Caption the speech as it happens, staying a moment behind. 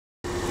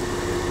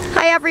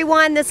Hi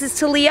everyone, this is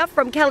Talia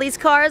from Kelly's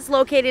Cars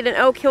located in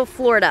Oak Hill,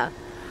 Florida.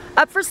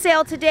 Up for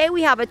sale today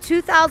we have a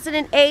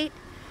 2008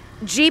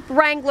 Jeep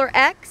Wrangler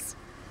X.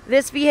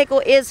 This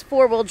vehicle is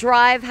four-wheel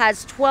drive,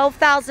 has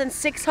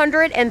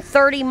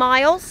 12,630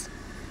 miles.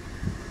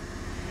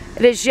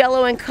 It is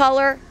yellow in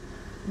color,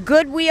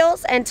 good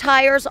wheels and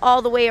tires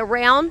all the way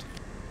around.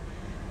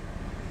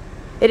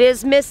 It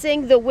is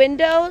missing the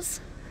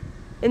windows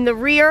in the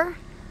rear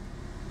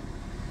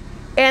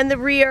and the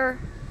rear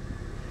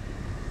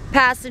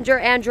passenger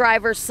and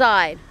driver's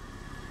side.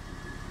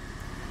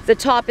 The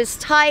top is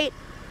tight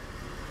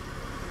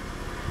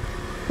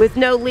with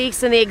no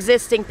leaks in the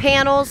existing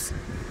panels.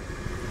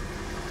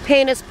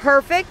 Paint is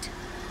perfect.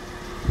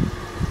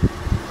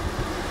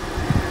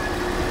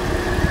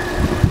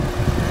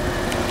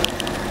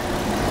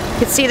 You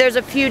can see there's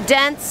a few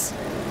dents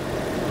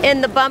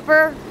in the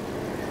bumper.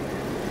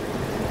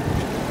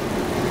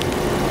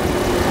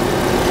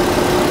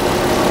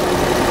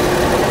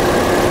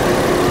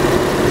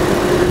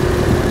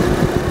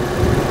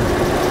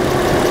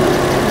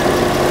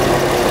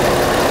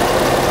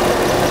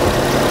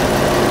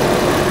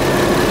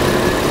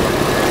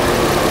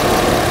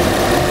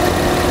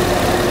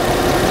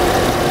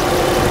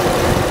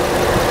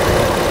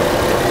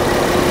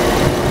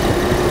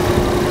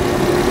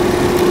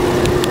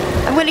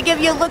 I'm going to give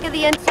you a look at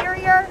the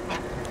interior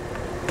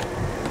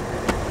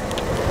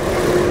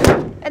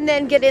and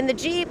then get in the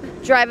Jeep,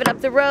 drive it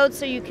up the road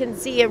so you can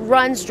see it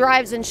runs,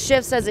 drives, and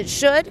shifts as it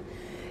should.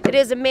 It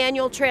is a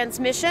manual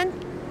transmission.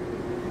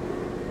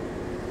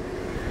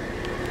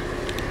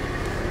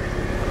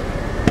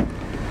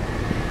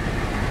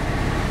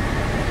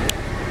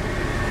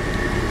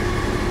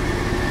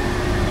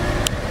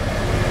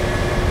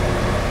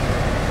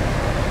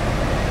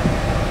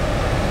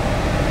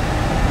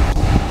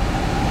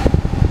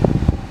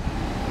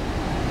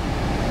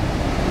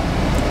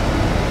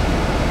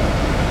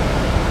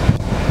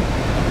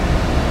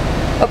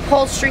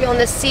 Upholstery on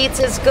the seats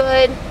is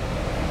good.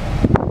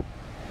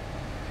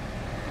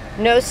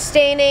 No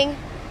staining,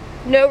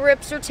 no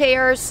rips or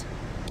tears.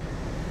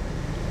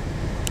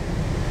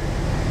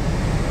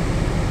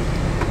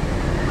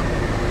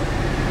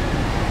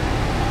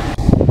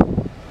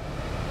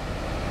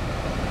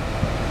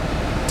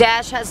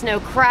 Dash has no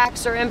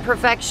cracks or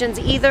imperfections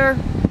either.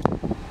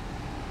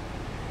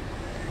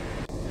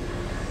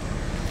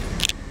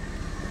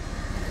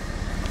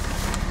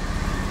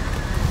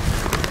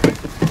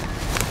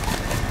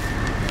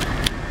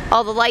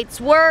 All the lights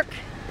work,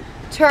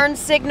 turn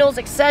signals,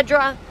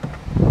 etc.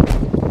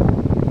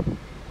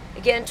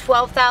 Again,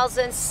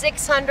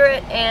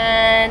 12,600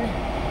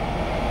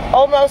 and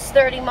almost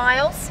 30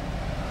 miles.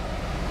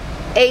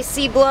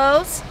 AC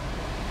blows.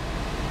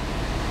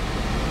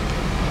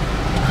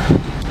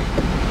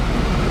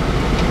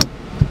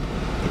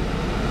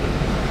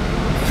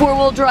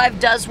 Four-wheel drive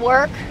does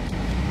work.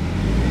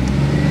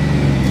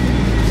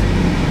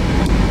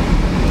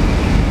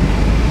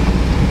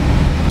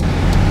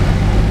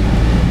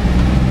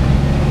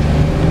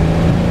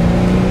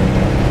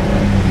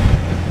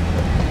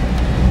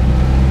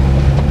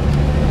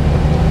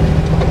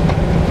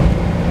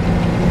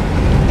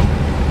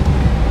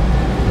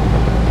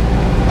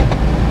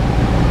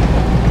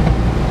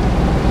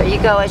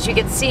 Go. As you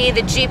can see,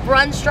 the Jeep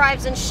runs,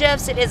 drives, and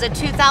shifts. It is a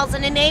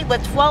 2008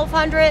 with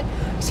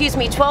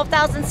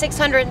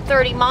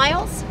 12,630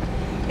 miles.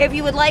 If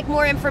you would like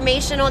more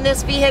information on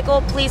this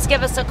vehicle, please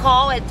give us a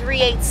call at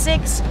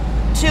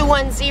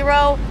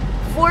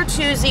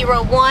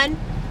 386-210-4201,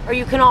 or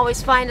you can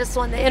always find us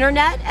on the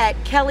internet at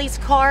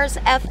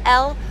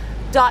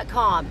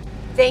kellyscarsfl.com.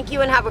 Thank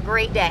you and have a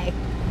great day.